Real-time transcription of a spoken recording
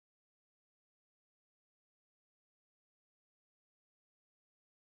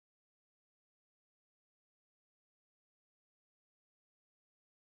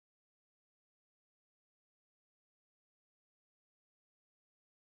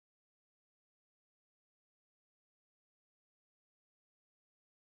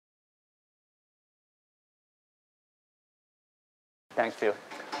Thanks, Phil.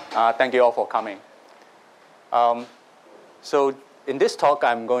 Thank you all for coming. So in this talk,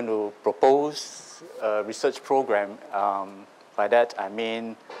 I'm going to propose a research program. By that, I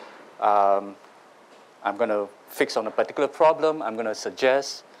mean I'm going to fix on a particular problem. I'm going to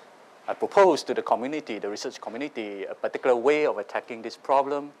suggest, I propose to the community, the research community, a particular way of attacking this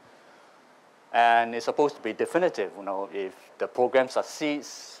problem. And it's supposed to be definitive. If the program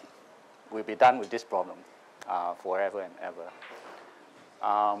succeeds, we'll be done with this problem forever and ever.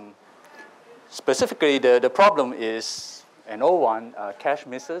 Specifically, the problem is an old one, cache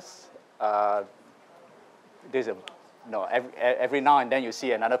misses. There's every now and then you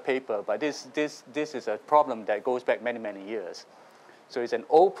see another paper, but this is a problem that goes back many, many years. So it's an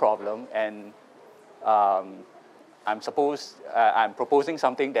old problem, and I'm proposing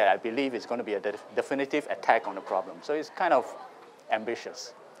something that I believe is going to be a definitive attack on the problem. So it's kind of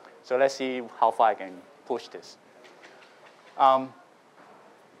ambitious. So let's see how far I can push this.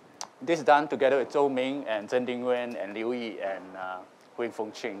 This is done together with Zhou Ming and Zheng Dingwen and Liu Yi and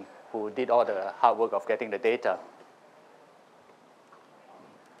Huifeng Qing, who did all the hard work of getting the data.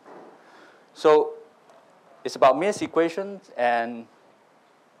 So it's about Mies equations, and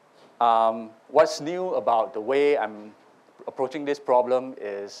what's new about the way I'm approaching this problem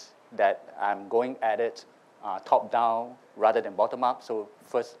is that I'm going at it top-down rather than bottom-up. So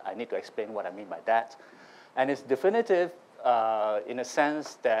first, I need to explain what I mean by that. And it's definitive in a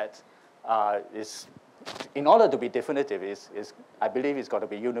sense that in order to be definitive, I believe it's got to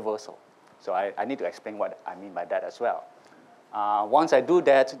be universal. So I need to explain what I mean by that as well. Once I do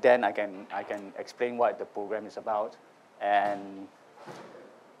that, then I can explain what the program is about. And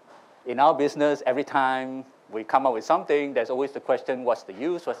in our business, every time we come up with something, there's always the question, what's the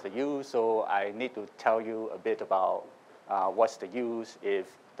use? What's the use? So I need to tell you a bit about what's the use if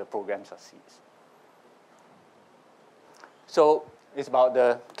the program succeeds. So it's about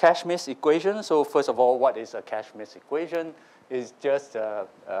the cache miss equation. So first of all, what is a cache miss equation? It's just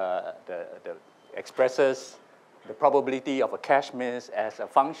expresses the probability of a cache miss as a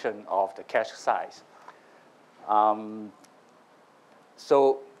function of the cache size.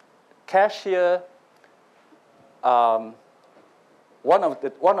 So cache here, one of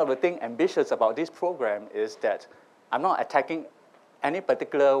the things ambitious about this program is that I'm not attacking any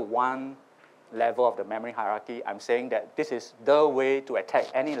particular one level of the memory hierarchy. I'm saying that this is the way to attack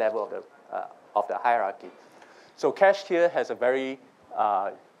any level of the hierarchy. So cache here has a very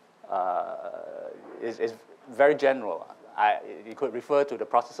is very general. You could refer to the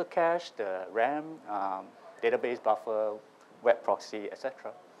processor cache, the RAM, database buffer, web proxy,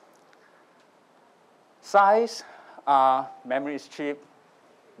 etc. Size, memory is cheap.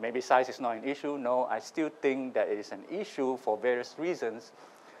 Maybe size is not an issue. No, I still think that it is an issue for various reasons.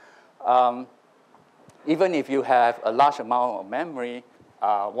 Even if you have a large amount of memory,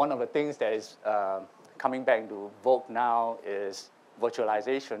 one of the things that is coming back into vogue now is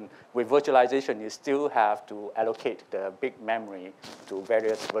virtualization. With virtualization, you still have to allocate the big memory to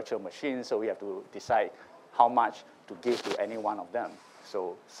various virtual machines, so we have to decide how much to give to any one of them.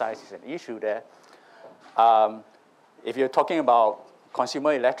 So size is an issue there. If you're talking about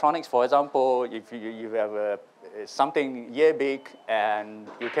consumer electronics, for example, if you have something year big, and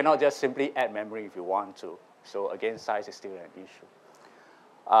you cannot just simply add memory if you want to. So again, size is still an issue.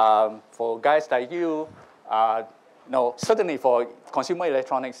 For guys like you, no, certainly for consumer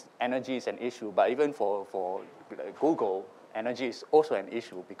electronics, energy is an issue, but even for Google, energy is also an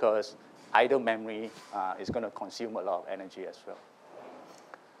issue because idle memory is going to consume a lot of energy as well.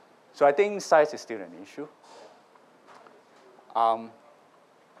 So I think size is still an issue.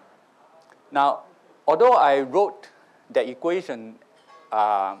 Now, although I wrote that equation,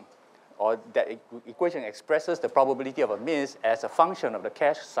 or that equation expresses the probability of a miss as a function of the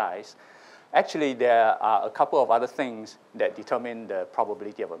cache size, actually there are a couple of other things that determine the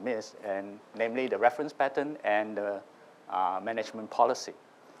probability of a miss, and namely the reference pattern and the management policy.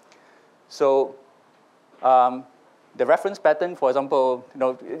 So the reference pattern, for example,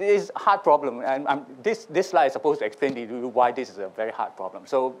 it is a hard problem, and this slide is supposed to explain to you why this is a very hard problem.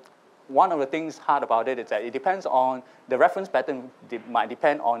 So one of the things hard about it is that it depends on, the reference pattern might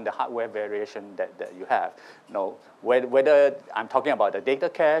depend on the hardware variation that you have. Whether I'm talking about the data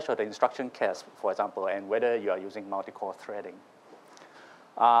cache or the instruction cache, for example, and whether you are using multi-core threading.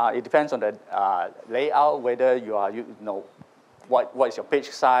 It depends on the layout, whether you are, what is your page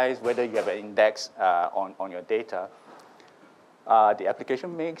size, whether you have an index on your data. The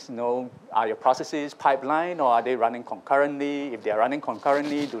application mix, are your processes pipeline or are they running concurrently? If they are running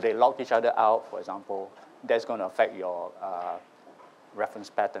concurrently, do they lock each other out, for example? That's going to affect your reference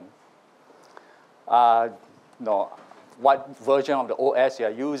pattern. what version of the OS you're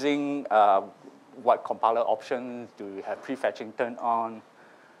using, what compiler options do you have prefetching turned on,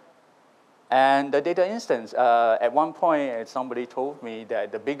 and the data instance. At one point, somebody told me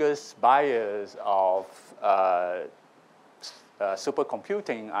that the biggest buyers of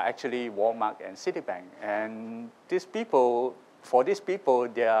supercomputing are actually Walmart and Citibank. And these people, for these people,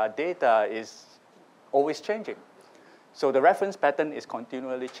 their data is always changing. So the reference pattern is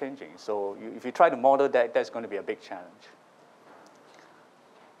continually changing. So if you try to model that, that's going to be a big challenge.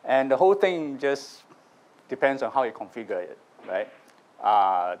 And the whole thing just depends on how you configure it, right?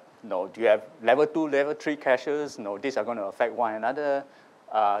 Do you have level 2, level 3 caches? No, these are going to affect one another.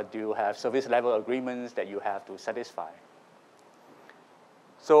 Do you have service level agreements that you have to satisfy?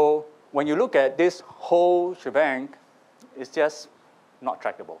 So when you look at this whole shebang, it's just not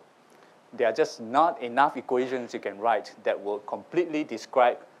trackable. There are just not enough equations you can write that will completely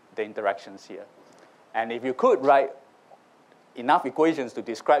describe the interactions here. And if you could write enough equations to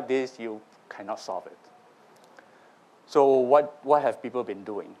describe this, you cannot solve it. So what have people been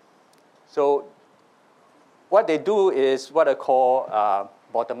doing? So what they do is what I call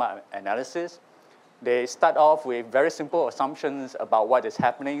bottom-up analysis. They start off with very simple assumptions about what is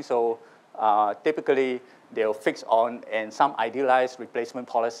happening. So typically, they'll fix on some idealized replacement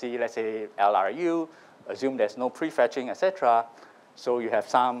policy, let's say LRU, assume there's no prefetching, etc. So you have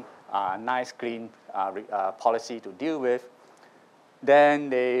some nice, clean policy to deal with. Then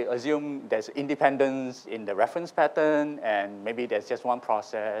they assume there's independence in the reference pattern, and maybe there's just one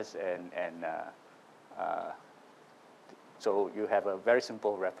process, and so you have a very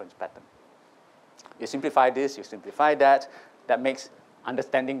simple reference pattern. You simplify this, you simplify that. That makes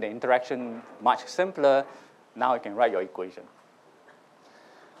understanding the interaction much simpler. Now you can write your equation.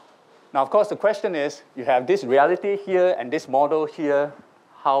 Now, of course, the question is, you have this reality here and this model here.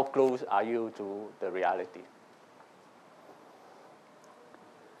 How close are you to the reality?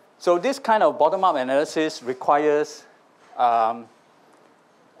 So this kind of bottom-up analysis requires an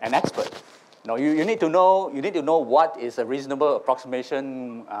expert. You need to know what is a reasonable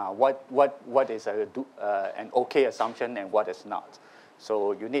approximation, what is an okay assumption, and what is not.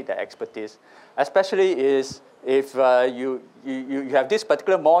 So you need the expertise, especially if you have this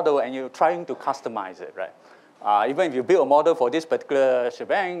particular model and you're trying to customize it, right? Even if you build a model for this particular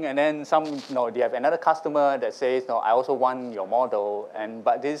shebang, and then they have another customer that says, no, I also want your model,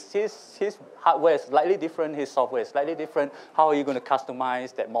 but his hardware is slightly different, his software is slightly different. How are you going to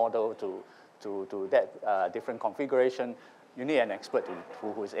customize that model to that different configuration? You need an expert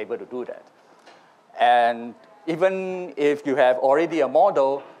who is able to do that. And even if you have already a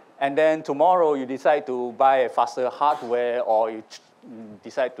model, and then tomorrow you decide to buy a faster hardware, or you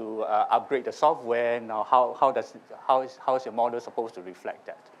decide to upgrade the software, now how is your model supposed to reflect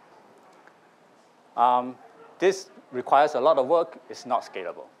that? This requires a lot of work. It's not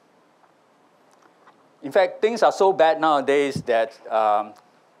scalable. In fact, things are so bad nowadays that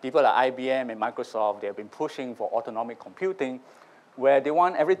people at IBM and Microsoft, they've been pushing for autonomic computing, where they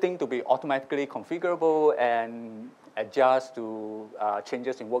want everything to be automatically configurable and adjust to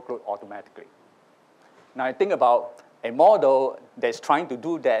changes in workload automatically. Now, I think about a model that's trying to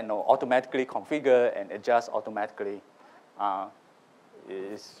do that, automatically configure and adjust automatically,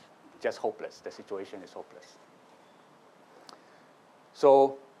 is just hopeless. The situation is hopeless.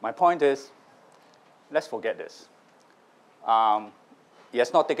 So my point is, let's forget this. It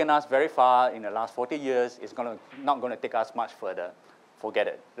has not taken us very far in the last 40 years. It's not going to take us much further. Forget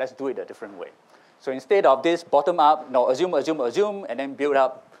it. Let's do it a different way. So instead of this bottom-up, assume, and then build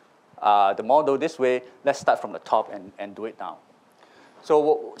up the model this way, let's start from the top and do it now.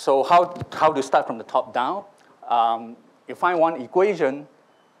 So how to start from the top down? You find one equation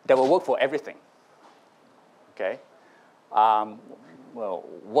that will work for everything. Okay? Well,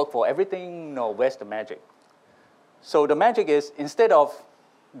 work for everything? No, where's the magic? So the magic is, instead of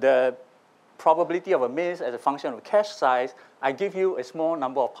the probability of a miss as a function of cache size, I give you a small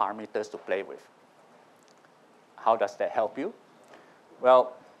number of parameters to play with. How does that help you?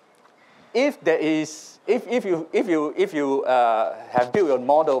 Well, if you have built your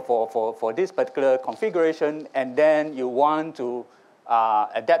model for this particular configuration, and then you want to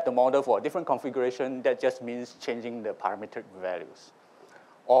adapt the model for a different configuration, that just means changing the parametric values.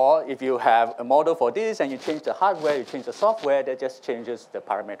 Or if you have a model for this and you change the hardware, you change the software, that just changes the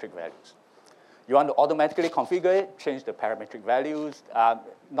parametric values. You want to automatically configure it, change the parametric values,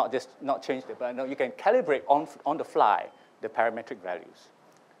 not change the, but no, you can calibrate on the fly the parametric values.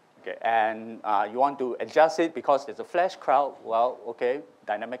 Okay, and you want to adjust it because there's a flash crowd, well, okay,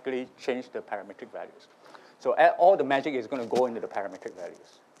 dynamically change the parametric values. So all the magic is going to go into the parametric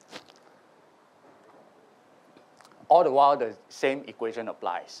values. all the while the same equation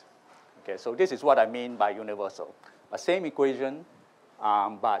applies. Okay, so this is what I mean by universal. A same equation,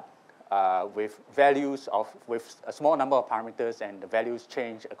 but with values with a small number of parameters, and the values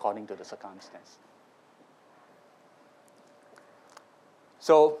change according to the circumstance.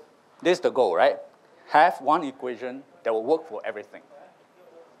 So this is the goal, right? Have one equation that will work for everything.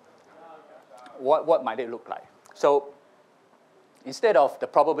 What might it look like? So instead of the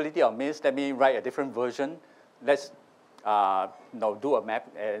probability of miss, let me write a different version. Let's do a map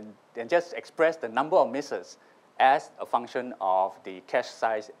and just express the number of misses as a function of the cache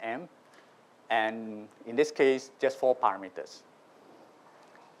size m, and in this case, just 4 parameters.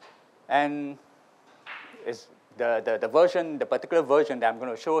 And it's the particular version that I'm going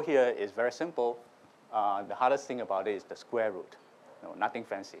to show here is very simple. The hardest thing about it is the square root. No, nothing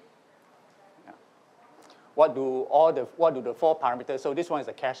fancy. Yeah. What do the 4 parameters? So this one is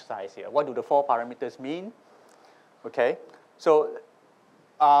the cache size here. What do the 4 parameters mean? Okay. So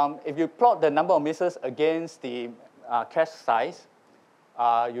if you plot the number of misses against the cache size,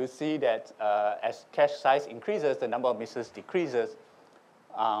 you see that as cache size increases, the number of misses decreases.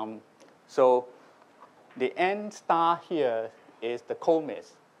 So the n star here is the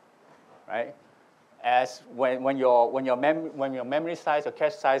co-miss, right? As when your memory size or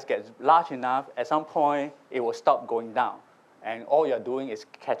cache size gets large enough, at some point it will stop going down, and all you're doing is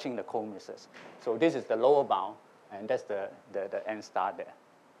catching the co-misses. So this is the lower bound, and that's the n star there.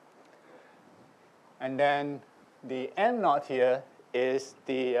 And then the m naught here is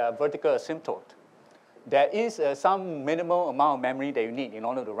the vertical asymptote. There is some minimal amount of memory that you need in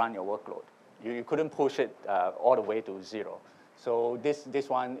order to run your workload. You couldn't push it all the way to 0. So this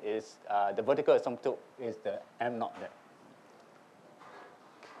one is, the vertical asymptote is the m naught there.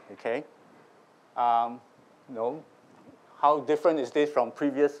 Okay. How different is this from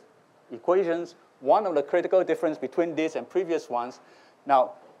previous equations? One of the critical difference between this and previous ones,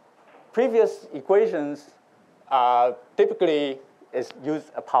 now, previous equations typically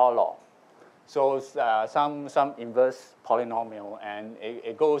use a power law. So some inverse polynomial, and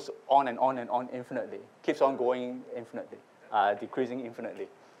it goes on and on and on infinitely, keeps on going infinitely, decreasing infinitely.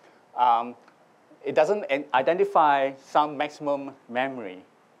 It doesn't identify some maximum memory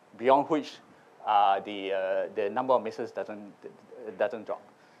beyond which the number of misses doesn't drop.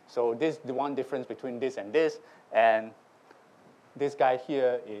 So this is the one difference between this, and this guy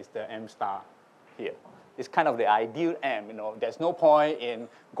here is the m star here. It's kind of the ideal m. There's no point in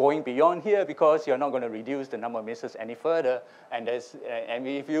going beyond here because you're not going to reduce the number of misses any further. And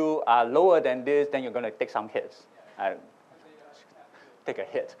if you are lower than this, then you're going to take some hits. Take a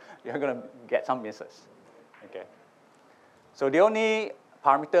hit. You're going to get some misses. Okay. So the only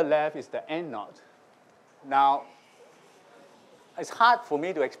parameter left is the n naught. Now, it's hard for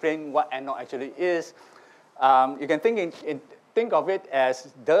me to explain what n naught actually is. You can think of it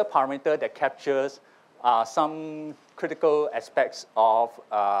as the parameter that captures some critical aspects of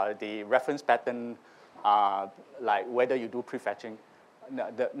the reference pattern, like whether you do prefetching,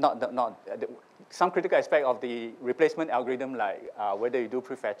 some critical aspect of the replacement algorithm, like whether you do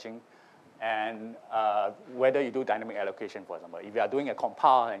prefetching, and whether you do dynamic allocation, for example. If you are doing a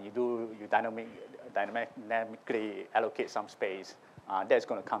compile and you dynamically allocate some space, that's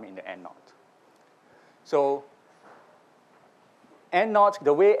going to come in the n naught. So n naught,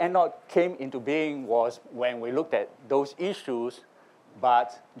 the way n naught came into being was when we looked at those issues,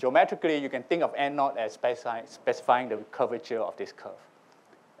 but geometrically you can think of n naught as specifying the curvature of this curve.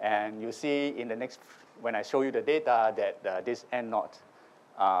 And you see in the next, when I show you the data, that this n naught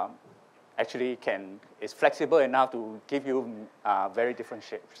actually is flexible enough to give you very different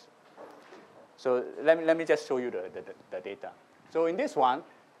shapes. So let me just show you the data. So in this one,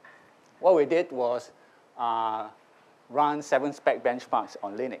 what we did was run 7 spec benchmarks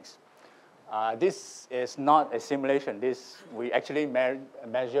on Linux. This is not a simulation. We actually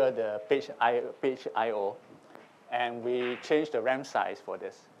measure the page I/O, and we change the RAM size for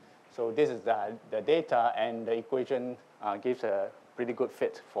this. So this is the data, and the equation gives a pretty good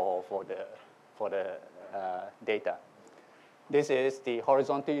fit for the data. This is the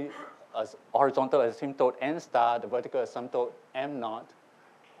horizontal asymptote n star, the vertical asymptote m naught.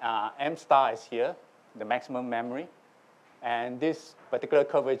 M star is here, the maximum memory. And this particular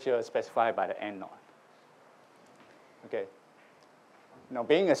curvature is specified by the n naught. Okay. Now,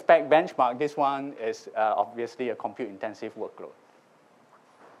 being a spec benchmark, this one is obviously a compute-intensive workload.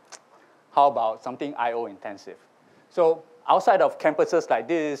 How about something I/O intensive? So outside of campuses like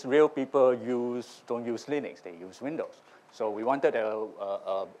this, real people don't use Linux, they use Windows. So we wanted a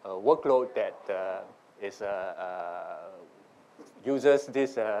workload that uses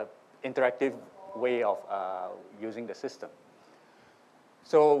this interactive way of using the system.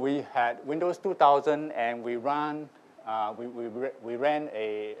 So we had Windows 2000, and we ran the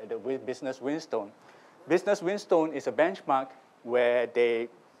Business Winstone. Business Winstone is a benchmark where they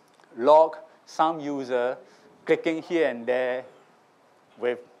log some user clicking here and there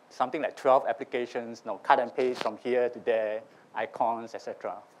with something like 12 applications, cut and paste from here to there, icons,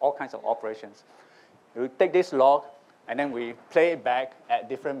 etc., all kinds of operations. We take this log, and then we play it back at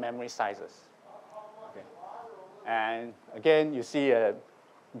different memory sizes. Okay. And again, you see a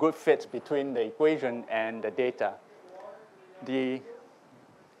good fit between the equation and the data. In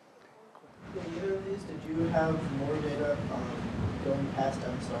either of these, did you have more data going past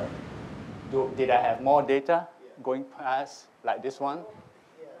MSR? Did I have more data going past, like this one?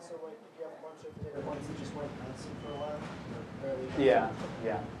 Yeah, so like, did you have a bunch of data points that just went past it for a while? Yeah,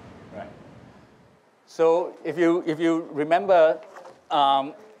 right. So if you remember,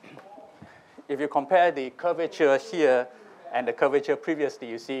 if you compare the curvature here and the curvature previously,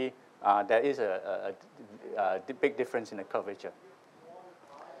 you see there is a big difference in the curvature.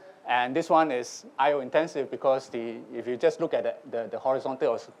 And this one is I/O intensive because if you just look at the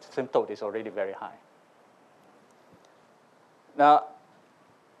horizontal asymptote is already very high. Now,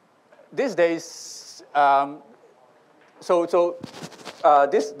 these days,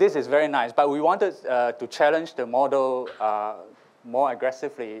 this is very nice, but we wanted to challenge the model more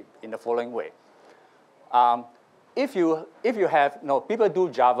aggressively in the following way. If you have, people do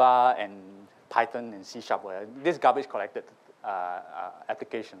Java and Python and C#, this garbage collected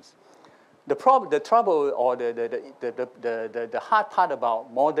applications. The trouble or the hard part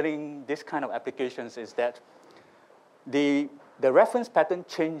about modeling this kind of applications is that the reference pattern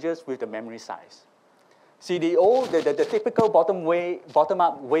changes with the memory size. See, the typical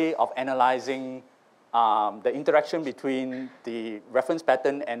bottom-up way of analyzing the interaction between the reference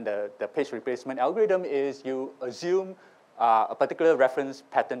pattern and the page replacement algorithm is you assume a particular reference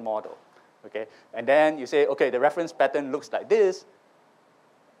pattern model, okay? And then you say, okay, the reference pattern looks like this,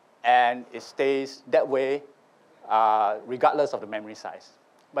 and it stays that way regardless of the memory size.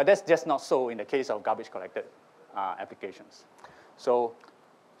 But that's just not so in the case of garbage collected applications. So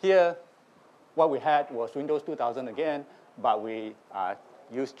here, what we had was Windows 2000 again, but we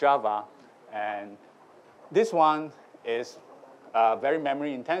used Java. And this one is very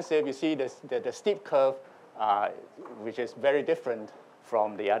memory intensive. You see the steep curve, which is very different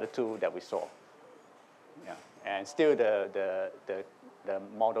from the other two that we saw. Yeah. And still the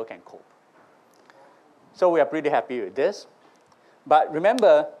model can cope. So we are pretty happy with this. But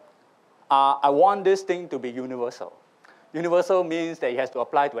remember, I want this thing to be universal. Universal means that it has to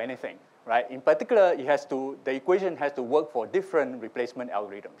apply to anything, right? In particular, the equation has to work for different replacement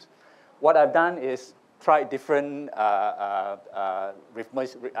algorithms. What I've done is tried different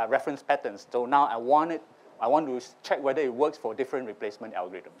reference patterns. So now I want to check whether it works for different replacement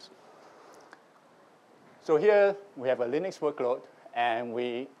algorithms. So here we have a Linux workload, and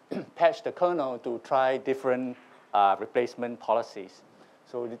we patch the kernel to try different replacement policies.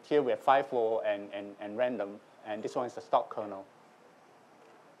 So here we have FIFO and random, and this one is the stock kernel.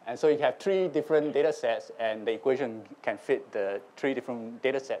 And so you have 3 different data sets, and the equation can fit the 3 different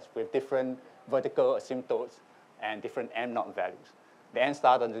data sets with different vertical asymptotes and different m0 values. The n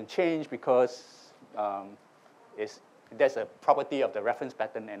star doesn't change because that's a property of the reference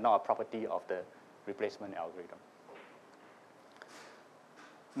pattern and not a property of the replacement algorithm.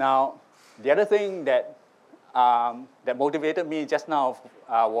 Now, the other thing that motivated me just now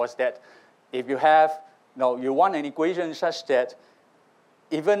was that if you you want an equation such that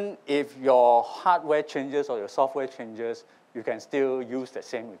even if your hardware changes or your software changes, you can still use the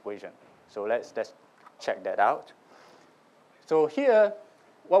same equation. So let's check that out. So here,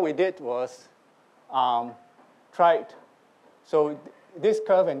 what we did was tried. So this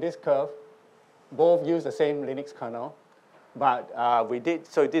curve and this curve both use the same Linux kernel, but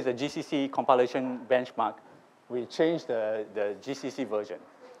so this is a GCC compilation benchmark. We changed the GCC version,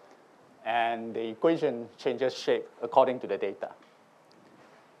 and the equation changes shape according to the data.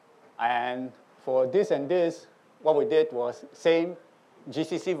 And for this and this, what we did was same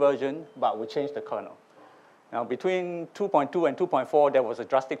GCC version, but we changed the kernel. Now, between 2.2 and 2.4, there was a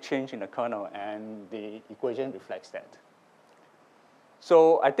drastic change in the kernel, and the equation reflects that.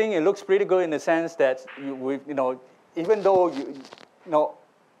 So I think it looks pretty good in the sense that even though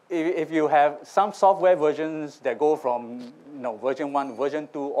if you have some software versions that go from version 1 to version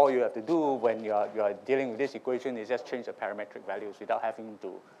 2, all you have to do when you are dealing with this equation is just change the parametric values without having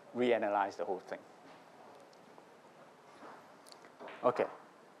to reanalyze the whole thing. Okay.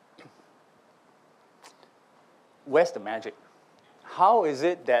 Where's the magic? how is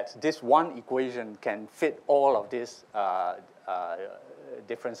it that this one equation can fit all of these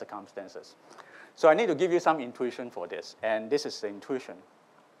different circumstances? So I need to give you some intuition for this, and this is the intuition.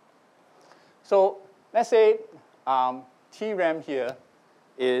 So let's say TRAM here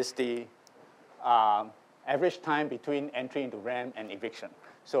is the average time between entry into RAM and eviction.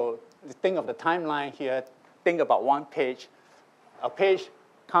 So think of the timeline here. Think about one page. A page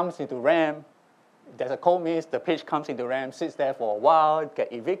comes into RAM. There's a code miss. The page comes into RAM, sits there for a while,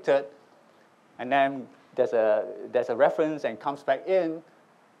 get evicted, and then there's a reference and comes back in,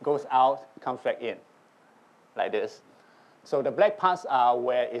 goes out, comes back in, like this. So the black parts are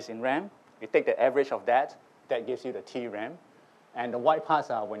where it's in RAM. You take the average of that. That gives you the TRAM. And the white parts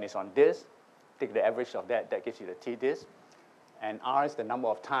are when it's on disk. Take the average of that. That gives you the T disk. And R is the number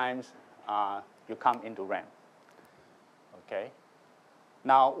of times you come into RAM. Okay.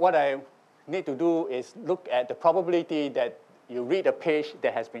 Now, what I need to do is look at the probability that you read a page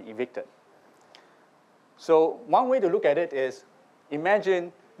that has been evicted. So one way to look at it is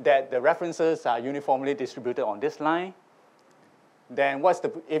imagine that the references are uniformly distributed on this line. Then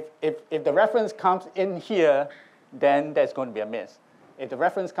if the reference comes in here, then there's going to be a miss. If the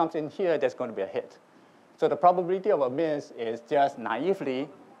reference comes in here, there's going to be a hit. So the probability of a miss is just naively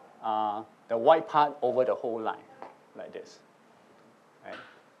the white part over the whole line, like this. Right?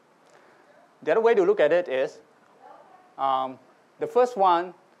 The other way to look at it is the first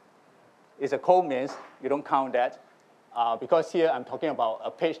one is a code miss. You don't count that. Because here I'm talking about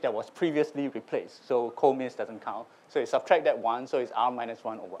a page that was previously replaced. So code miss doesn't count. So you subtract that 1, so it's R minus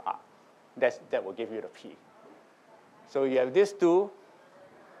 1 over R. That will give you the P. So you have these two.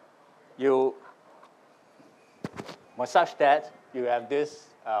 You massage that. You have this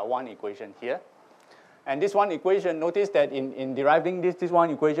one equation here. And this one equation, notice that in deriving this one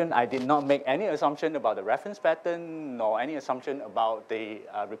equation, I did not make any assumption about the reference pattern nor any assumption about the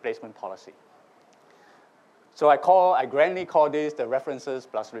replacement policy. So I grandly call this the references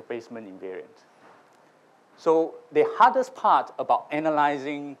plus replacement invariant. So the hardest part about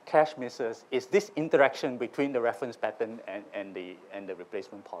analyzing cache misses is this interaction between the reference pattern and the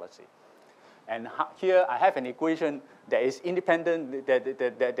replacement policy. And here I have an equation that is independent,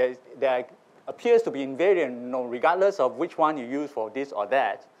 that appears to be invariant, regardless of which one you use for this or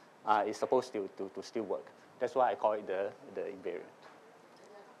that, is supposed to still work. That's why I call it the invariant.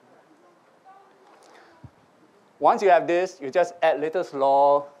 Once you have this, you just add Little's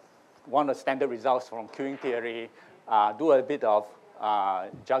law, one of the standard results from queuing theory, do a bit of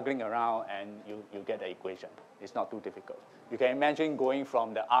juggling around, and you get the equation. It's not too difficult. You can imagine going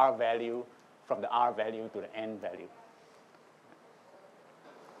from the R value to the N value.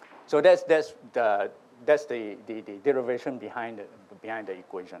 So that's the derivation behind the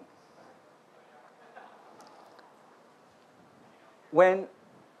equation. When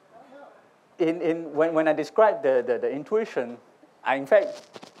I described the intuition, I in fact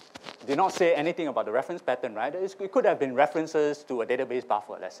did not say anything about the reference pattern, right? It could have been references to a database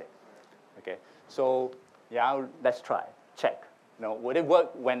buffer, let's say. Okay, so yeah, let's try, check. Would it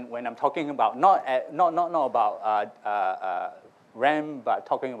work when I'm talking about not about RAM, but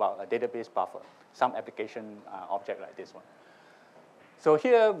talking about a database buffer, some application object like this one. So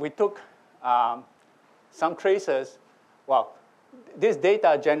here we took some traces. Well, this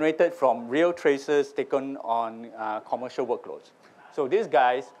data generated from real traces taken on commercial workloads. So these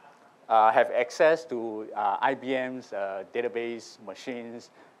guys have access to IBM's database machines,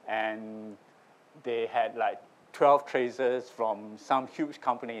 and they had like 12 traces from some huge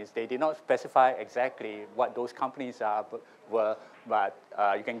companies. They did not specify exactly what those companies are, but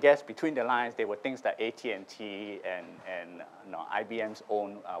you can guess between the lines they were things like AT&T and IBM's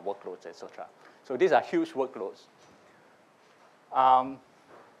own workloads, etc. So these are huge workloads.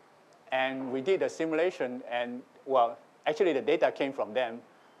 And we did a simulation, and well, actually the data came from them,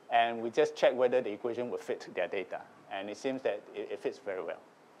 and we just checked whether the equation would fit their data, and it seems that it fits very well.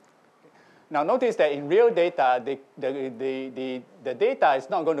 Now notice that in real data, the data is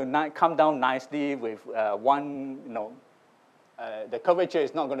not going to come down nicely with the curvature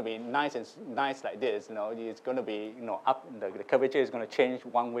is not going to be nice like this. It's going to be up. The curvature is going to change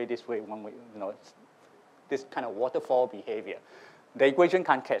one way, this way, one way. This kind of waterfall behavior. The equation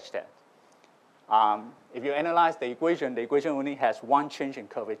can't catch that. If you analyze the equation only has one change in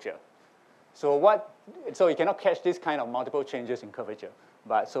curvature. So it cannot catch this kind of multiple changes in curvature.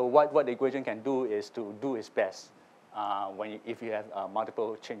 But so what the equation can do is to do its best if you have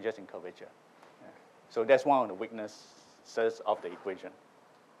multiple changes in curvature. Yeah. So that's one of the weaknesses of the equation.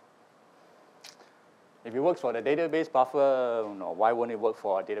 If it works for the database buffer, why won't it work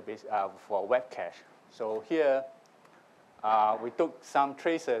for a database for web cache? So here, we took some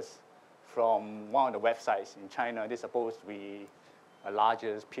traces from one of the websites in China. This is supposed to be a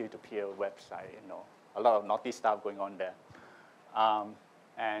largest peer-to-peer website. A lot of naughty stuff going on there.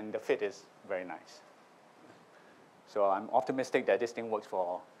 And the fit is very nice. So I'm optimistic that this thing works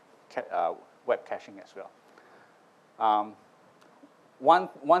for web caching as well.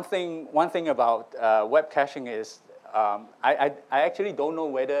 One thing about web caching is I actually don't know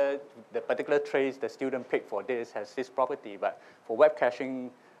whether the particular trace the student picked for this has this property, but for web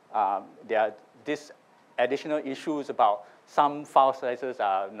caching, there are these additional issues about some file sizes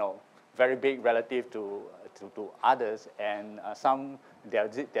are very big relative to others, and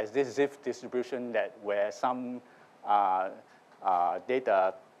there's this zip distribution where some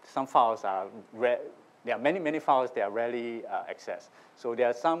data, some files are there are many files that are rarely accessed. So there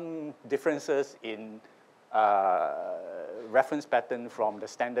are some differences in reference pattern from the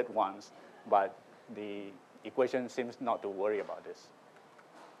standard ones, but the equation seems not to worry about this.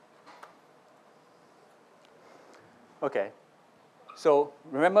 Okay, so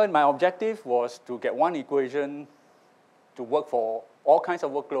remember my objective was to get one equation to work for all kinds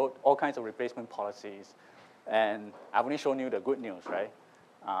of workload, all kinds of replacement policies, and I've only shown you the good news, right,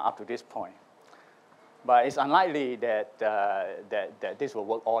 up to this point. But it's unlikely that, that this will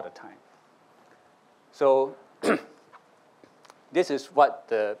work all the time. So this is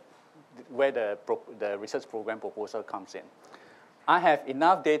where the research program proposal comes in. I have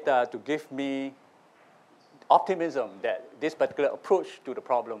enough data to give me optimism that this particular approach to the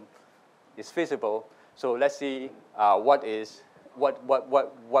problem is feasible. So let's see what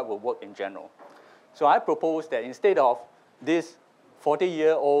will work in general. So I propose that instead of this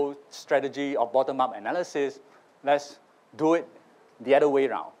 40-year-old strategy of bottom-up analysis, let's do it the other way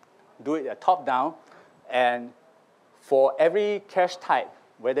around. Do it top-down, and for every cache type,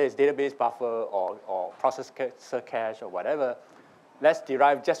 whether it's database buffer or processor cache or whatever, let's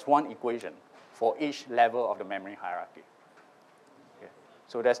derive just one equation for each level of the memory hierarchy. Okay.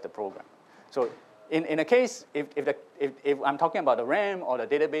 So that's the program. So in a case, if I'm talking about the RAM or the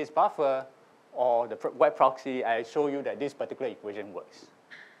database buffer or the web proxy, I show you that this particular equation works.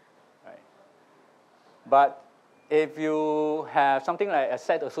 Right? But if you have something like a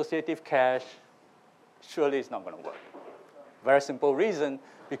set associative cache, surely it's not going to work. Very simple reason,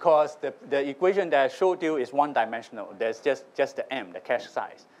 because the equation that I showed you is one-dimensional. There's just the M, the cache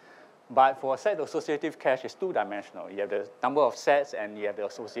size. But for a set associative cache, it's two-dimensional. You have the number of sets, and you have the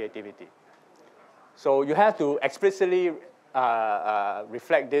associativity. So you have to explicitly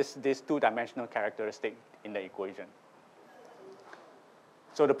reflect this two-dimensional characteristic in the equation.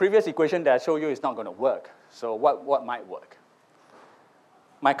 So the previous equation that I showed you is not going to work. So what might work?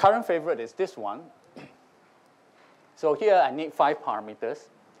 My current favorite is this one. So here I need 5 parameters.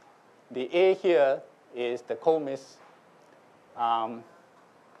 The A here is the co-miss.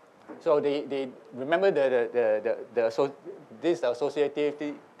 So remember this is the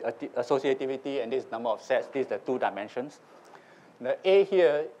associativity, and this number of sets. These are the 2 dimensions. The A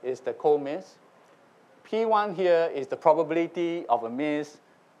here is the co-miss. P1 here is the probability of a miss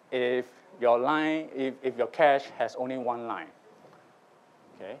if your line, if your cache has only one line.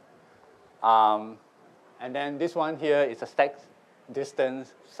 Okay. And then this one here is a stack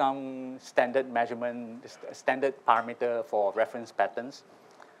distance, some standard measurement, standard parameter for reference patterns.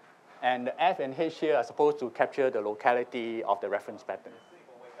 And the F and H here are supposed to capture the locality of the reference pattern.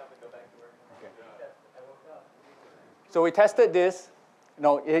 Okay. So we tested this.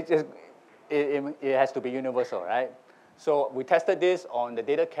 No, it has to be universal, right? So we tested this on the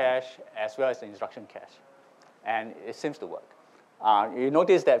data cache as well as the instruction cache. And it seems to work. You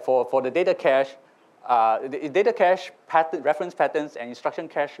notice that for the data cache, reference patterns and instruction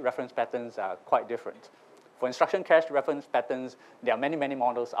cache reference patterns are quite different. For instruction cache reference patterns, there are many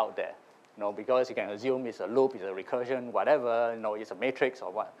models out there. Because you can assume it's a loop, it's a recursion, whatever, it's a matrix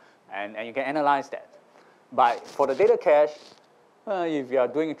or what, and you can analyze that. But for the data cache, if you are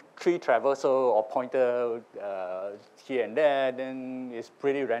doing tree traversal or pointer here and there, then it's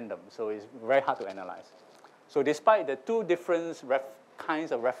pretty random. So it's very hard to analyze. So despite the 2 different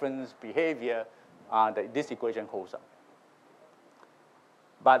kinds of reference behavior, this equation holds up.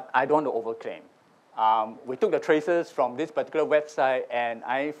 But I don't want to overclaim. We took the traces from this particular website, and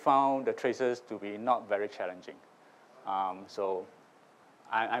I found the traces to be not very challenging. So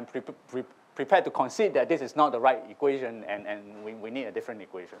I'm prepared to concede that this is not the right equation, and we need a different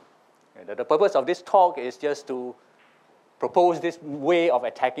equation. Okay, the purpose of this talk is just to propose this way of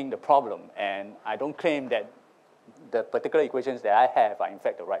attacking the problem, and I don't claim that the particular equations that I have are in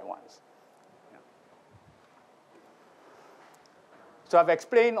fact the right ones. So I've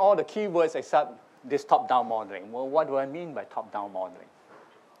explained all the keywords except this top-down modeling. Well, what do I mean by top-down modeling?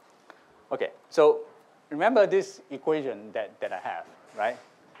 Okay, so remember this equation that I have, right?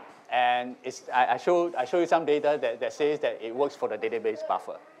 And I show you some data that says that it works for the database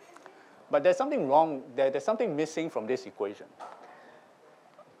buffer. But there's something wrong, there's something missing from this equation.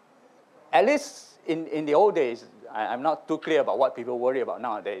 At least in the old days, I'm not too clear about what people worry about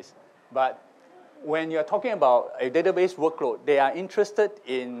nowadays, but when you're talking about a database workload, they are interested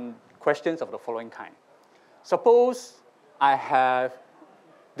in questions of the following kind. Suppose I have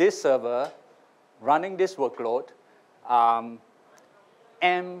this server running this workload,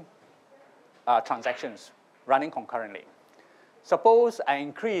 M transactions running concurrently. Suppose I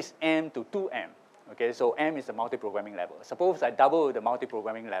increase M to 2M. Okay, so M is the multi-programming level. Suppose I double the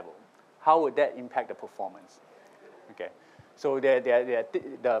multi-programming level. How would that impact the performance? Okay, so they're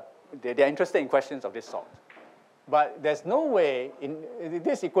interested in questions of this sort. But there's no way,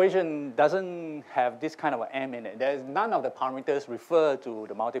 this equation doesn't have this kind of an M in it. There's none of the parameters refer to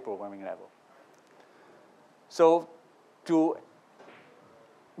the multi-programming level. So to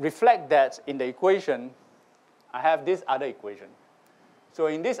reflect that in the equation, I have this other equation. So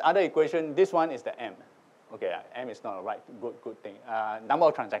in this other equation, this one is the M. Okay, M is not a right, good thing. Number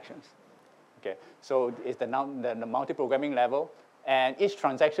of transactions. Okay, so it's the multi-programming level, and each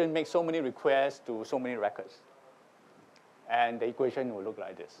transaction makes so many requests to so many records. And the equation will look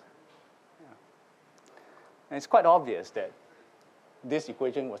like this. Yeah. And it's quite obvious that this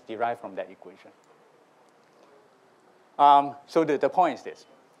equation was derived from that equation. So the point is this.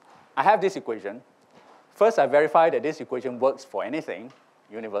 I have this equation. First, I verify that this equation works for anything,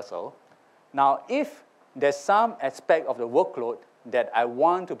 universal. Now, if there's some aspect of the workload that I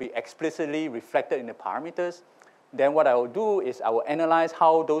want to be explicitly reflected in the parameters, then what I will do is I will analyze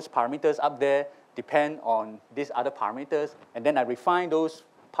how those parameters up there depend on these other parameters, and then I refine those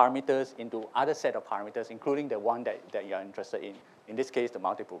parameters into other set of parameters, including the one that you're interested in this case, the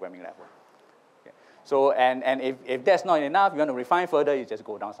multi-programming level. Okay. So, and if that's not enough, you want to refine further, you just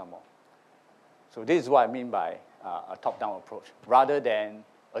go down some more. So this is what I mean by a top-down approach, rather than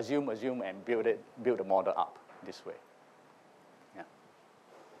assume, and build the model up this way. Yeah.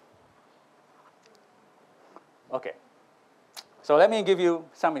 Okay. So let me give you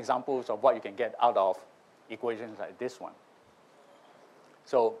some examples of what you can get out of equations like this one.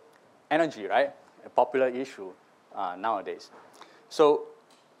 So energy, right? A popular issue nowadays. So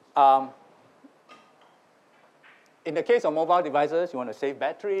in the case of mobile devices, you want to save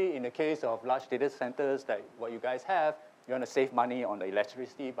battery. In the case of large data centers like what you guys have, you want to save money on the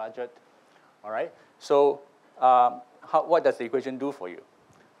electricity budget. All right? So what does the equation do for you?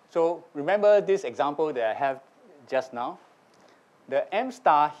 So remember this example that I have just now? The M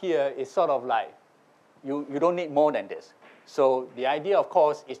star here is sort of like, you don't need more than this. So the idea, of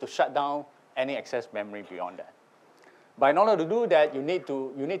course, is to shut down any excess memory beyond that. But in order to do that, you need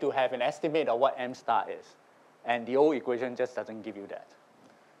to have an estimate of what M star is. And the old equation just doesn't give you that.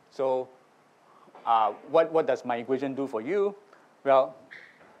 So what does my equation do for you? Well,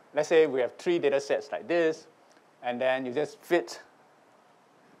 let's say we have 3 data sets like this, and then you just fit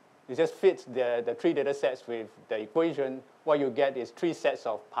the 3 data sets with the equation. What you get is 3 sets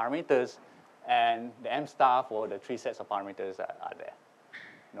of parameters, and the M star for the 3 sets of parameters are there.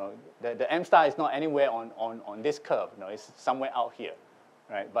 You know, the M star is not anywhere on this curve. No, it's somewhere out here,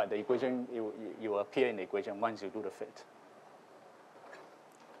 right? But the equation, you will appear in the equation once you do the fit.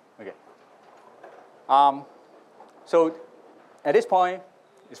 Okay. So at this point,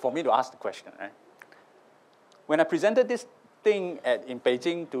 it's for me to ask the question, right? When I presented this thing in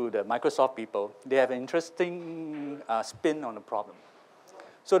Beijing to the Microsoft people, they have an interesting spin on the problem.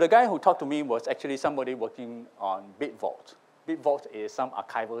 So the guy who talked to me was actually somebody working on BitVault. BitVault is some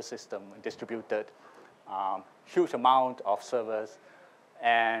archival system, distributed, huge amount of servers,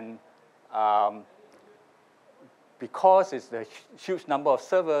 and because it's the huge number of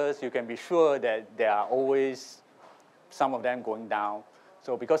servers, you can be sure that there are always some of them going down.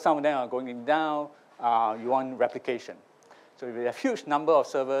 So because some of them are going down, you want replication. So we have a huge number of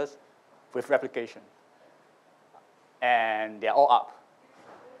servers with replication, and they're all up.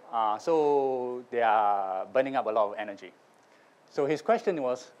 So they are burning up a lot of energy. So his question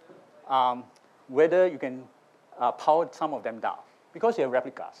was whether you can power some of them down. Because you have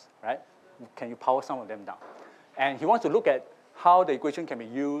replicas, right? Can you power some of them down? And he wants to look at how the equation can be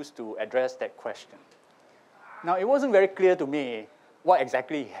used to address that question. Now, it wasn't very clear to me what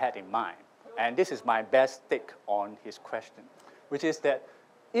exactly he had in mind. And this is my best take on his question, which is that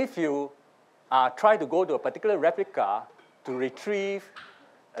if you try to go to a particular replica to retrieve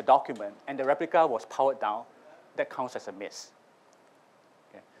a document and the replica was powered down, that counts as a miss.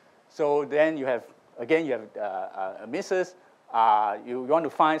 Okay. So then you have, again, you have misses. You want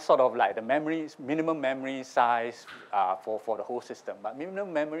to find sort of like the minimum memory size for the whole system. But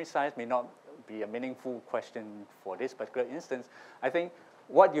minimum memory size may not be a meaningful question for this particular instance. I think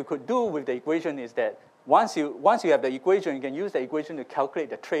what you could do with the equation is that once you have the equation, you can use the equation to calculate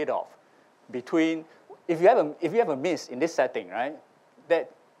the trade-off between, if you have a miss in this setting, right,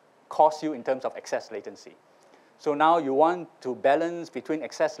 that costs you in terms of excess latency. So now you want to balance between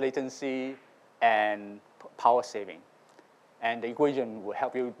excess latency and power saving. And the equation will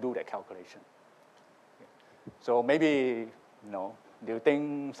help you do that calculation. So maybe, do you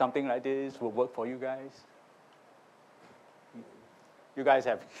think something like this will work for you guys? You guys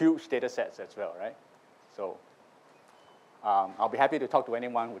have huge data sets as well, right? So I'll be happy to talk to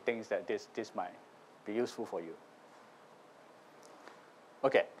anyone who thinks that this might be useful for you.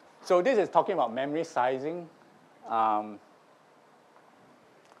 Okay, so this is talking about memory sizing. When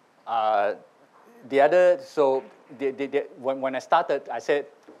I started, I said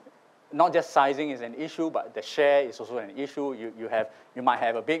not just sizing is an issue, but the share is also an issue. You might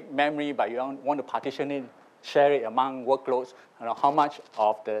have a big memory, but you don't want to partition it, share it among workloads. How much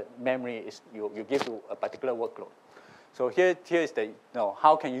of the memory is you give to a particular workload. So here is the,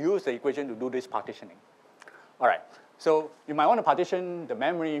 how can you use the equation to do this partitioning? All right, so you might want to partition the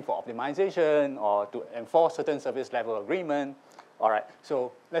memory for optimization or to enforce certain service level agreement. All right,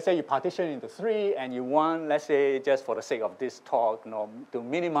 so let's say you partition into 3 and you want, let's say, just for the sake of this talk, to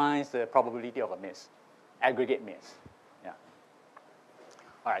minimize the probability of a miss, aggregate miss. Yeah.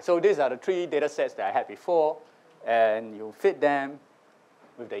 All right, so these are the 3 data sets that I had before, and you fit them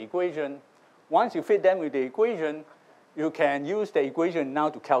with the equation. Once you fit them with the equation, you can use the equation now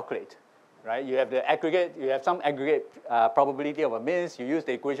to calculate, right? You have the aggregate, you have some aggregate probability of a miss. You use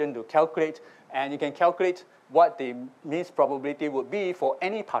the equation to calculate, and you can calculate what the miss probability would be for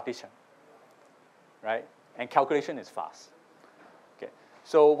any partition, right? And calculation is fast. Okay.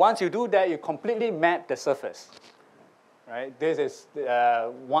 So once you do that, you completely map the surface, right? This is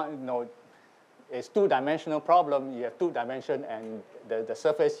it's 2-dimensional problem. You have 2 dimensions, and the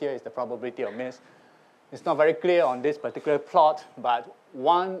surface here is the probability of miss. It's not very clear on this particular plot, but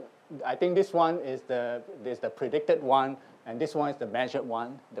I think this one is the predicted one, and this one is the measured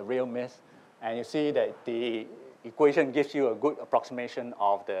one, the real miss. And you see that the equation gives you a good approximation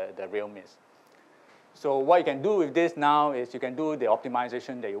of the real miss. So what you can do with this now is you can do the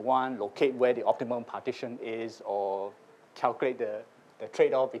optimization that you want, locate where the optimum partition is, or calculate the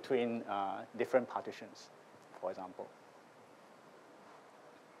trade-off between different partitions, for example.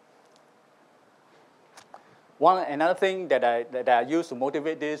 Another thing that I used to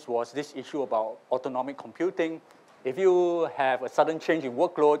motivate this was this issue about autonomic computing. If you have a sudden change in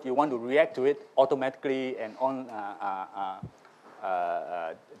workload, you want to react to it automatically and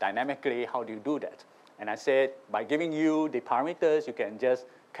dynamically. How do you do that? And I said, by giving you the parameters, you can just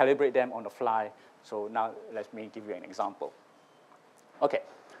calibrate them on the fly. So now let me give you an example. Okay,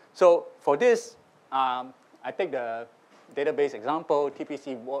 so for this, I take the database example,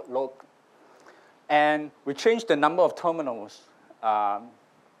 TPC workload, and we change the number of terminals,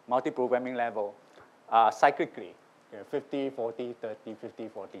 multi-programming level, cyclically. 50, 40, 30, 50,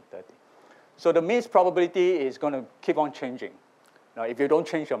 40, 30. So the miss probability is going to keep on changing if you don't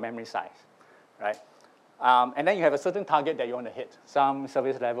change your memory size, right? And then you have a certain target that you want to hit, some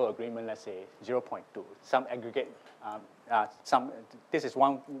service level agreement, let's say 0.2, some aggregate, this is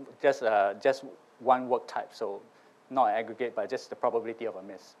just one work type, so not aggregate, but just the probability of a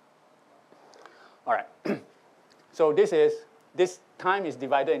miss. All right, so this time is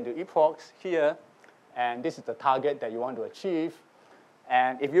divided into epochs here. And this is the target that you want to achieve.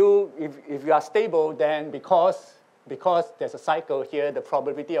 And if you are stable, then because there's a cycle here, the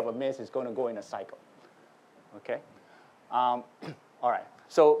probability of a miss is going to go in a cycle. Okay. All right.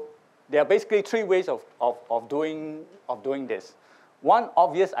 So there are basically 3 ways of doing this. One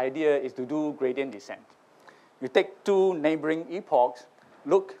obvious idea is to do gradient descent. You take 2 neighboring epochs,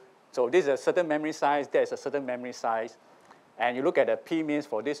 look. So this is a certain memory size. There's a certain memory size, and you look at the p-miss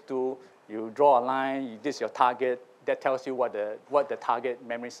for these 2. You draw a line, this is your target, that tells you what the target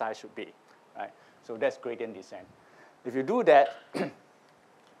memory size should be, right? So that's gradient descent. If you do that,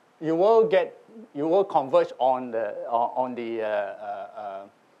 you will converge on the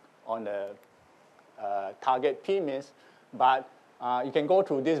target p-miss, but you can go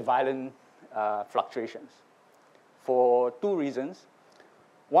through these violent fluctuations for 2 reasons.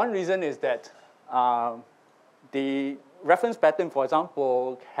 One reason is that the reference pattern, for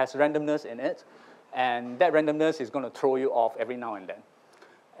example, has randomness in it, and that randomness is going to throw you off every now and then.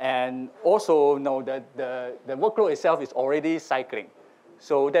 And also, the workload itself is already cycling.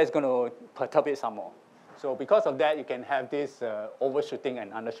 So that's going to perturb it some more. So because of that, you can have this overshooting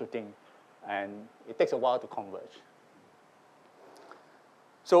and undershooting, and it takes a while to converge.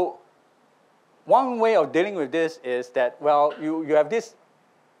 So one way of dealing with this is that, well, you have these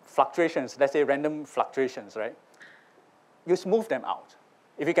fluctuations, let's say random fluctuations, right? You smooth them out.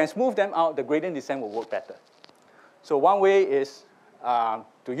 If you can smooth them out, the gradient descent will work better. So one way is to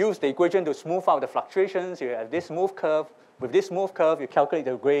use the equation to smooth out the fluctuations. You have this smooth curve. With this smooth curve, you calculate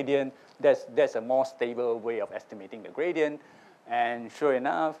the gradient. That's a more stable way of estimating the gradient. And sure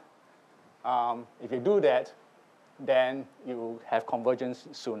enough, if you do that, then you have convergence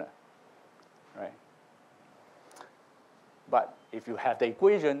sooner, right? But if you have the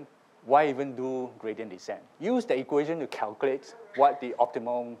equation, why even do gradient descent? Use the equation to calculate what the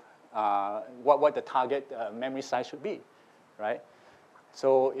optimum, what the target memory size should be, right?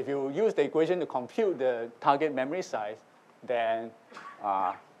 So if you use the equation to compute the target memory size, then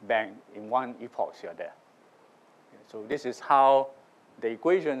bang, in one epoch, you're there. So this is how the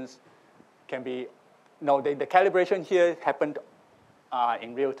equations can be, no, the calibration here happened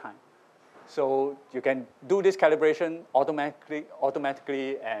in real time. So you can do this calibration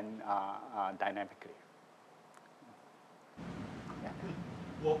automatically and dynamically. Yeah.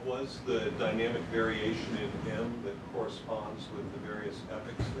 What was the dynamic variation in M that corresponds with the various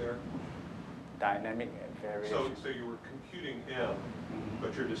epochs there? Dynamic variation. So you were computing M,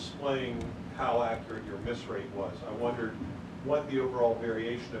 but you're displaying how accurate your miss rate was. I wondered what the overall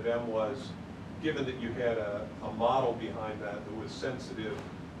variation of M was, given that you had a model behind that was sensitive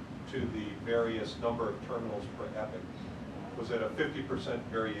to the various number of terminals per epoch. Was it a 50%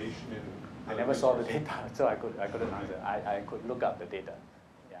 variation in? I never saw the data, so I couldn't answer. I could look up the data.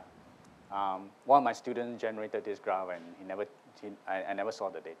 Yeah. One of my students generated this graph, and I never saw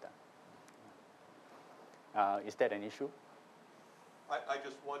the data. Is that an issue? I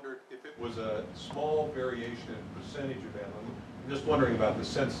just wondered if it was a small variation in percentage of M. I'm just wondering about the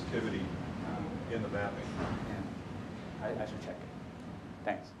sensitivity in the mapping. Yeah. I should check it.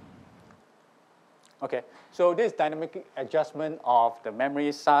 Thanks. Okay, so this dynamic adjustment of the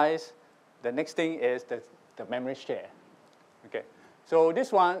memory size. The next thing is the memory share. Okay, so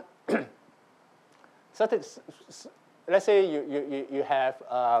this one, let's say you have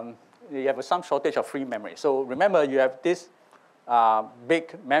some shortage of free memory. So remember, you have this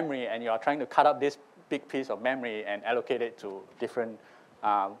big memory, and you are trying to cut up this big piece of memory and allocate it to different,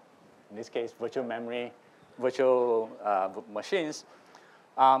 in this case, virtual memory, virtual machines.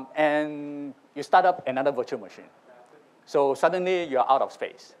 And you start up another virtual machine. So suddenly you're out of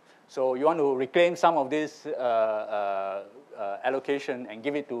space. So you want to reclaim some of this allocation and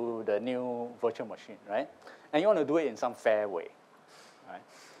give it to the new virtual machine, right? And you want to do it in some fair way, right?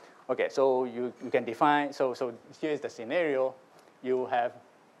 Okay, so you can define, so here's the scenario. You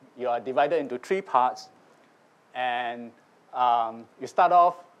are divided into 3 parts, and you start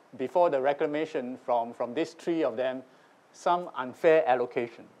off before the reclamation from these 3 of them, some unfair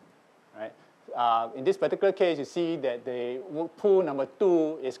allocation, right? In this particular case, you see that the pool number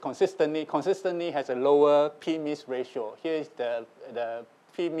 2 is consistently has a lower P-miss ratio. Here is the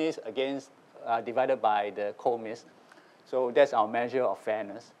P-miss against divided by the co-miss. So that's our measure of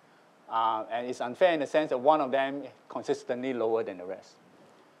fairness. And it's unfair in the sense that one of them is consistently lower than the rest.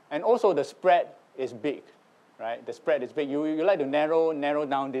 And also the spread is big, right? The spread is big. You like to narrow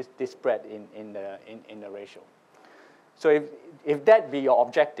down this spread in the ratio. So if that be your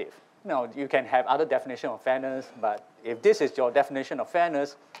objective, you can have other definition of fairness, but if this is your definition of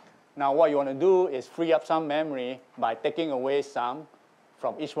fairness, now what you want to do is free up some memory by taking away some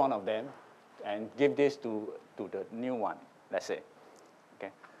from each one of them and give this to the new one, let's say.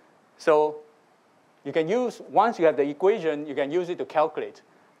 Okay. So you can use, once you have the equation, you can use it to calculate.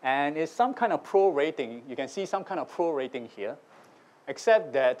 And it's some kind of prorating. You can see some kind of prorating here,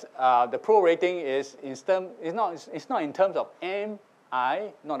 except that the prorating is it's not in terms of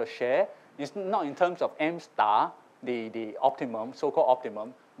MI, not a share. It's not in terms of M star, the optimum, so-called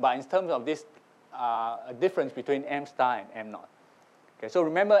optimum, but in terms of this difference between M star and M naught. Okay, so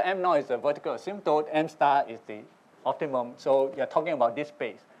remember, M naught is the vertical asymptote, M star is the optimum. So you're talking about this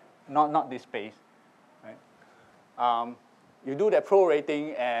space, not this space, right? You do that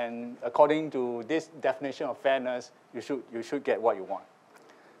prorating, and according to this definition of fairness, you should get what you want.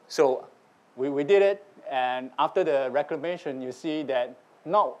 So we did it, and after the reclamation, you see that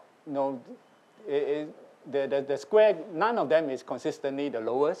the square, none of them is consistently the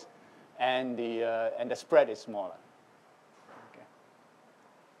lowest, and the spread is smaller. Okay.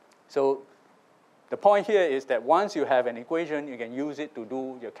 So the point here is that once you have an equation, you can use it to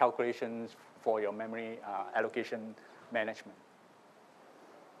do your calculations for your memory allocation management.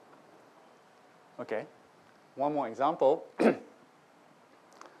 Okay, one more example.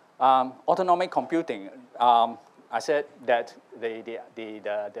 Autonomic computing. I said that the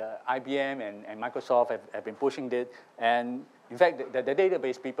IBM and Microsoft have been pushing it, and in fact, the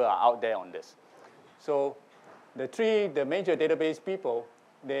database people are out there on this. So the major database people,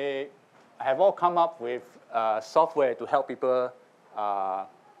 they have all come up with software to help people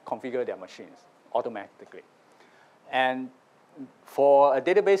configure their machines automatically. And for a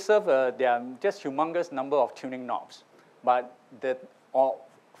database server, there are just humongous number of tuning knobs. But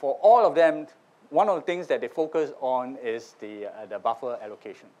for all of them, one of the things that they focus on is the buffer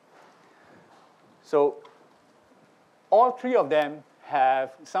allocation. So all three of them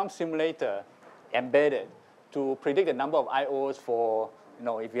have some simulator embedded to predict the number of IOs for,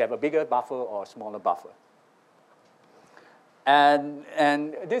 if you have a bigger buffer or a smaller buffer. And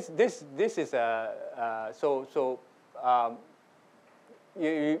this is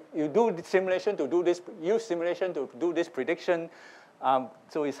you do the simulation to do this, use simulation to do this prediction.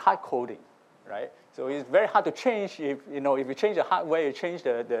 So it's hard coding, right? So it's very hard to change if you change the hardware, you change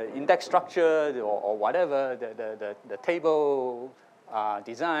the index structure or whatever, the table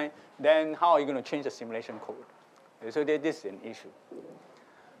design, then how are you going to change the simulation code? So this is an issue.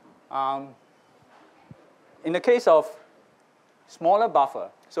 In the case of smaller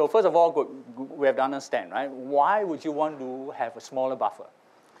buffer, so first of all, we have to understand, right? Why would you want to have a smaller buffer?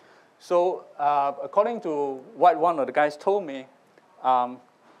 So according to what one of the guys told me,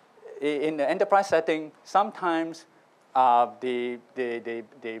 in the enterprise setting, sometimes the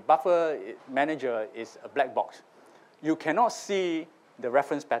buffer manager is a black box. You cannot see the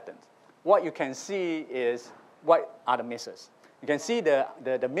reference patterns. What you can see is what are the misses. You can see the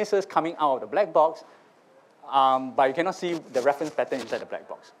misses coming out of the black box, but you cannot see the reference pattern inside the black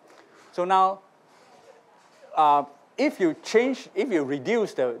box. So now, if you change the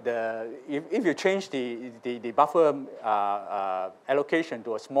buffer allocation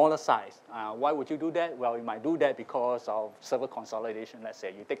to a smaller size, why would you do that? Well, you might do that because of server consolidation. Let's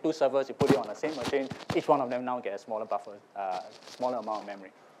say you take two servers, you put it on the same machine. Each one of them now get a smaller buffer, smaller amount of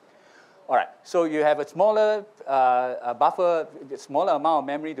memory. All right, so you have a smaller buffer, a smaller amount of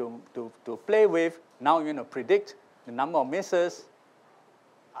memory to play with. Now you're going to predict the number of misses.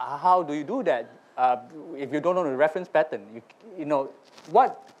 How do you do that? If you don't know the reference pattern,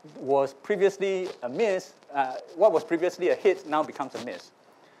 what was previously a miss, what was previously a hit now becomes a miss.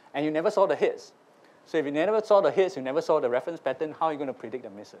 And you never saw the hits. So if you never saw the hits, you never saw the reference pattern, how are you going to predict the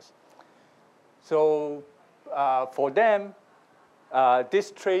misses? So for them,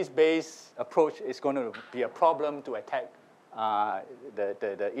 this trace-based approach is going to be a problem to attack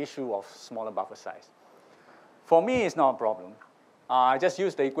the issue of smaller buffer size. For me, it's not a problem. I just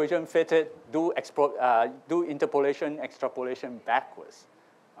use the equation, fit it, do interpolation, extrapolation backwards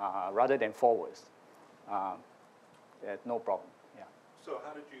rather than forwards. No problem. Yeah. So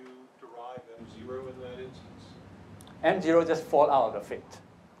how did you derive M0 in that instance? M0 just fall out of the fit.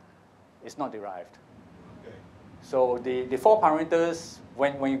 It's not derived. Okay. So the four parameters,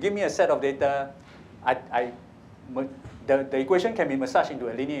 when you give me a set of data, the equation can be massaged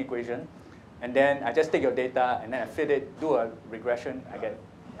into a linear equation. And then I just take your data, and then I fit it, do a regression, I get it.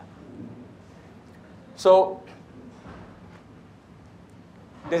 Yeah. So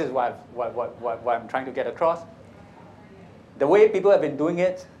this is what I'm trying to get across. The way people have been doing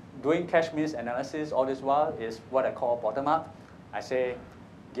it, doing cache miss analysis all this while, is what I call bottom-up. I say,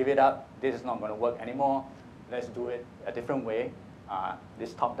 give it up. This is not going to work anymore. Let's do it a different way,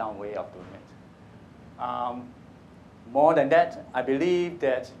 this top-down way of doing it. More than that, I believe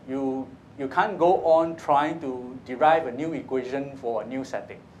that you can't go on trying to derive a new equation for a new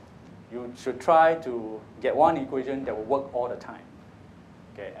setting. You should try to get one equation that will work all the time.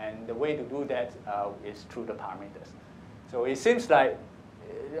 Okay, and the way to do that is through the parameters. So it seems like,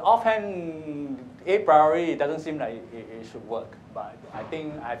 offhand, a priori, it doesn't seem like it should work. But I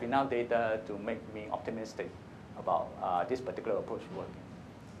think I have enough data to make me optimistic about this particular approach working.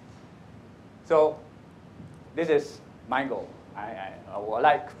 So this is my goal. I would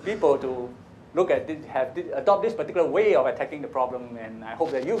like people to look at this, adopt this particular way of attacking the problem, and I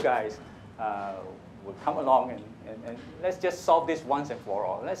hope that you guys will come along and let's just solve this once and for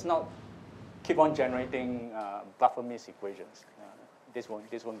all. Let's not keep on generating buffer miss equations. This won't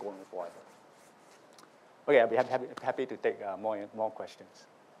go on forever. Okay, I'll be happy to take more questions.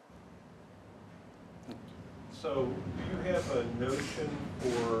 So do you have a notion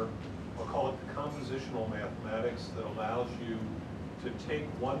for, I'll call it the compositional mathematics, that allows you to take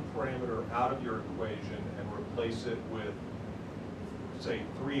one parameter out of your equation and replace it with, say,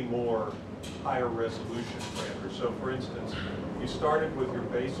 3 more higher resolution parameters? So for instance, you started with your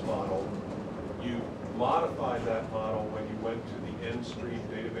base model, you modified that model when you went to the n-stream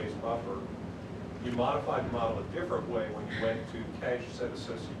database buffer. You modified the model a different way when you went to cache set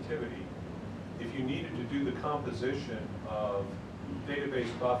associativity. If you needed to do the composition of database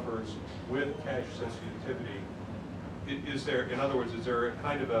buffers with cache associativity, is there, in other words, is there a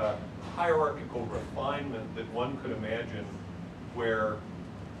kind of a hierarchical refinement that one could imagine where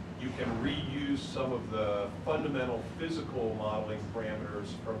you can reuse some of the fundamental physical modeling parameters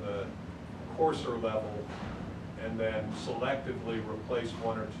from the coarser level and then selectively replace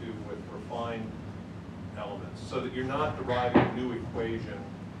one or two with refined elements so that you're not deriving a new equation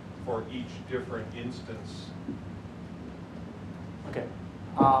for each different instance? Okay.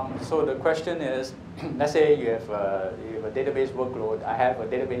 So the question is, let's say you have a database workload. I have a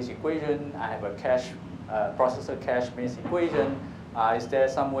database equation. I have a cache processor cache miss equation. Is there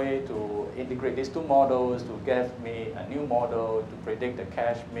some way to integrate these two models to give me a new model to predict the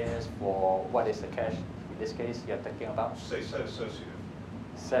cache miss for what is the cache in this case you're thinking about? Say set associative.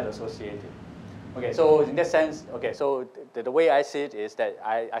 Set associative. Okay, so in that sense, okay, so the way I see it is that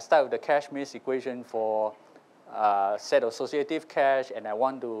I start with the cache miss equation for set associative cache, and I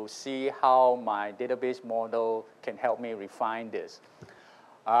want to see how my database model can help me refine this.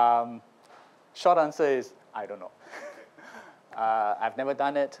 Short answer is, I don't know. I've never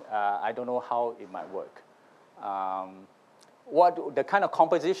done it. I don't know how it might work. What the kind of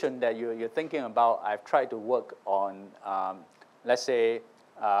composition that you're thinking about, I've tried to work on, let's say,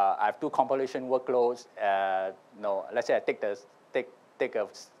 I have two compilation workloads. No, let's say I take the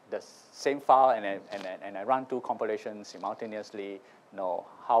same file and I run two compilations simultaneously. No,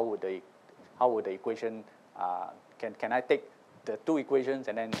 how would the equation can I take the two equations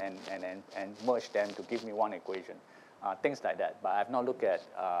and merge them to give me one equation? Things like that. But I've not looked at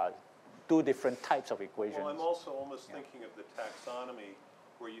two different types of equations. Well, I'm also almost thinking of the taxonomy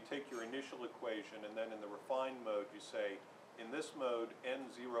where you take your initial equation and then in the refined mode you say, in this mode,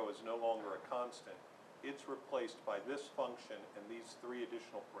 n0 is no longer a constant. It's replaced by this function and these three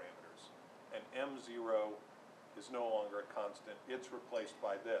additional parameters. And m0 is no longer a constant. It's replaced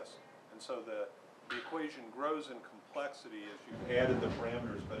by this. And so the equation grows in complexity as you've added the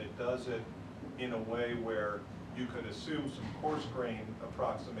parameters, but it does it in a way where you could assume some coarse-grained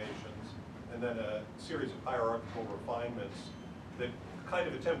approximations and then a series of hierarchical refinements that kind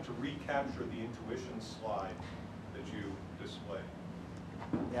of attempt to recapture the intuition slide that you displayed.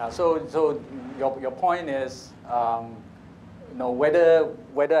 Yeah, so your point is, whether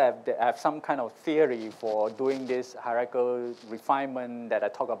I have some kind of theory for doing this hierarchical refinement that I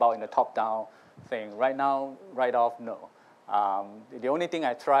talk about in the top-down thing. Right now, right off, no. The only thing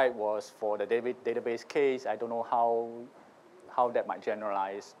I tried was for the database case. I don't know how that might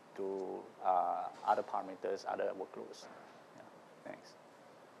generalize to other parameters, other workloads. Yeah, thanks.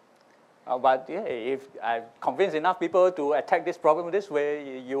 But yeah, if I've convinced enough people to attack this problem this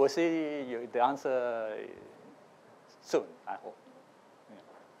way, you will see the answer soon, I hope. Yeah.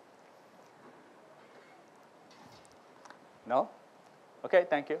 No? Okay,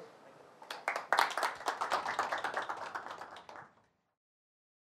 thank you.